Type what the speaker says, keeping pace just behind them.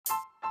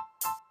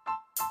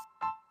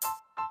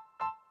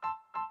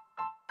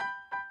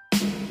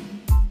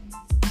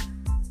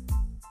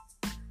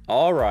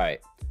All right.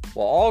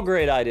 Well, all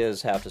great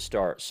ideas have to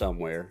start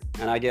somewhere,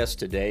 and I guess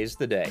today's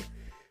the day.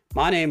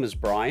 My name is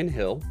Brian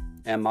Hill,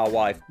 and my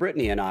wife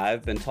Brittany and I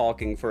have been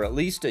talking for at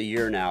least a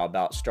year now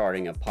about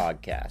starting a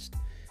podcast.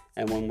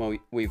 And when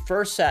we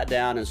first sat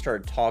down and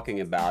started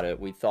talking about it,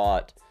 we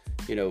thought,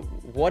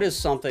 what is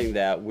something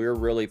that we're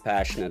really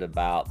passionate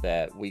about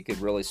that we could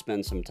really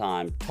spend some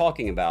time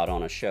talking about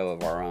on a show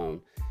of our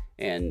own?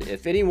 And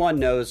if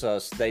anyone knows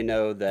us, they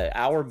know that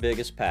our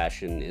biggest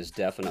passion is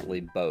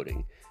definitely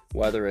boating.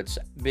 Whether it's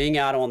being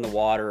out on the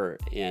water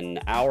in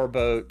our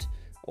boat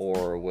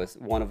or with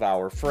one of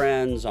our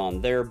friends on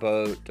their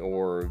boat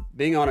or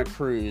being on a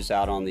cruise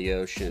out on the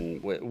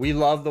ocean. We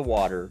love the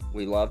water,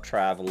 we love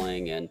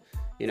traveling, and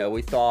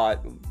we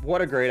thought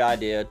what a great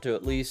idea to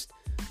at least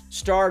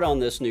start on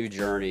this new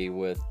journey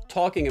with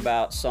talking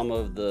about some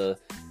of the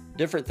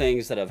different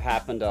things that have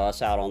happened to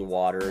us out on the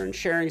water and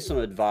sharing some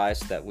advice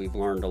that we've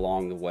learned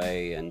along the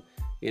way and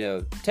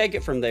take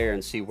it from there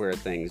and see where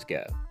things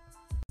go.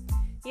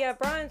 Yeah,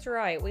 Brian's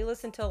right. We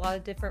listen to a lot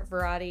of different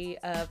variety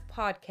of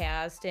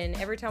podcasts, and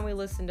every time we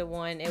listened to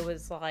one, it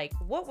was like,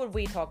 what would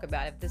we talk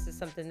about if this is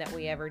something that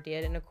we ever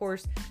did? And of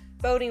course,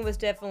 boating was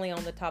definitely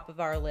on the top of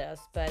our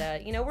list. But,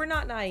 we're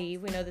not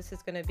naive. We know this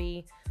is going to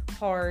be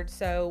hard.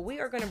 So we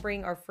are going to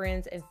bring our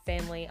friends and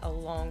family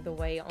along the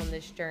way on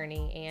this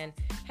journey and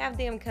have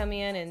them come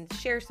in and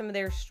share some of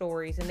their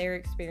stories and their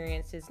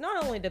experiences,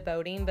 not only to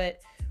boating,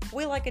 but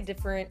we like a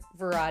different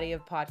variety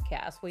of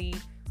podcasts. We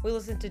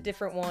listen to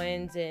different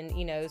ones, and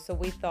so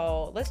we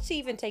thought, let's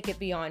even take it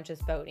beyond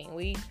just boating.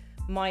 We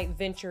might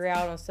venture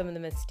out on some of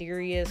the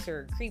mysterious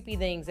or creepy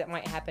things that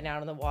might happen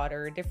out on the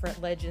water, different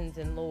legends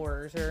and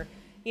lores, or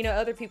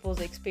other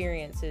people's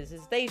experiences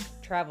as they've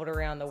traveled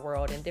around the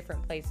world in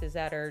different places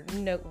that are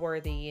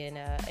noteworthy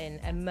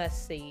and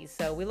must see.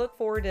 So we look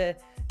forward to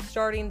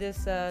starting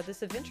this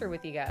adventure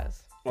with you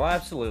guys. Well,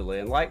 absolutely.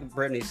 And like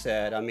Brittany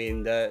said,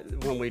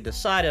 when we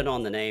decided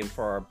on the name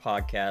for our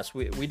podcast,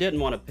 we didn't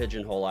want to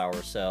pigeonhole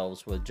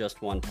ourselves with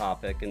just one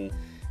topic. And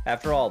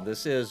after all,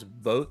 this is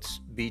boats,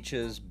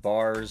 beaches,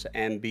 bars,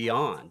 and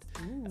beyond.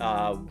 We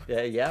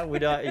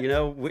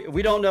don't,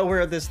 we don't know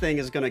where this thing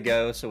is going to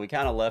go, so we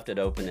kind of left it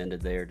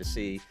open-ended there to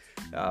see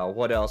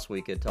what else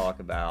we could talk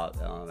about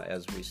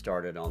as we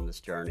started on this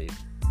journey.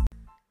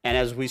 And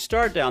as we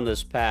start down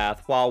this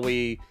path, while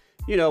we'll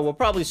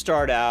probably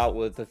start out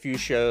with a few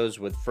shows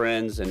with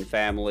friends and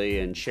family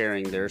and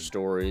sharing their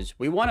stories.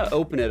 We want to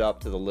open it up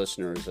to the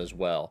listeners as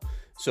well.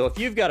 So if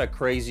you've got a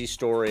crazy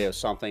story of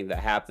something that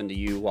happened to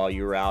you while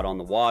you were out on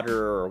the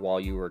water or while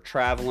you were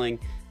traveling,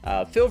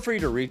 feel free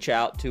to reach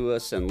out to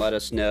us and let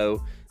us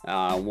know.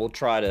 We'll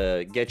try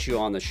to get you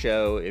on the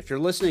show. If you're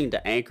listening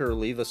to Anchor,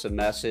 leave us a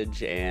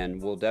message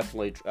and we'll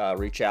definitely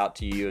reach out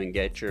to you and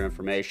get your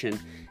information.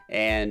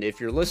 And if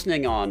you're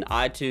listening on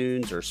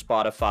iTunes or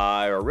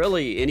Spotify or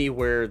really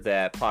anywhere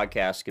that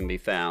podcasts can be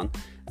found,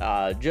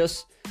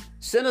 just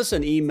send us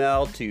an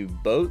email to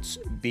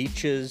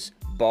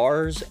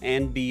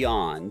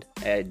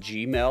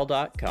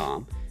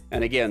boatsbeachesbarsandbeyond@gmail.com.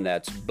 And again,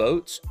 that's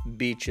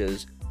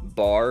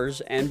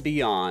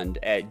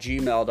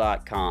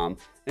boatsbeachesbarsandbeyond@gmail.com.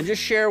 And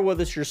just share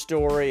with us your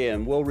story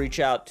and we'll reach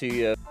out to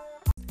you.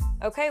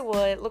 Okay,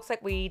 well, it looks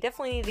like we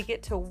definitely need to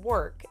get to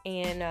work,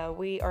 and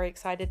we are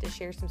excited to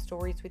share some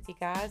stories with you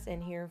guys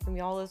and hear from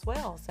y'all as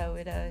well. So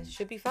it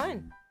should be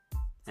fun.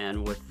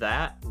 And with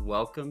that,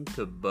 welcome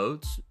to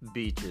Boats,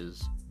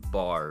 Beaches,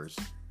 Bars,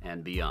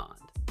 and Beyond.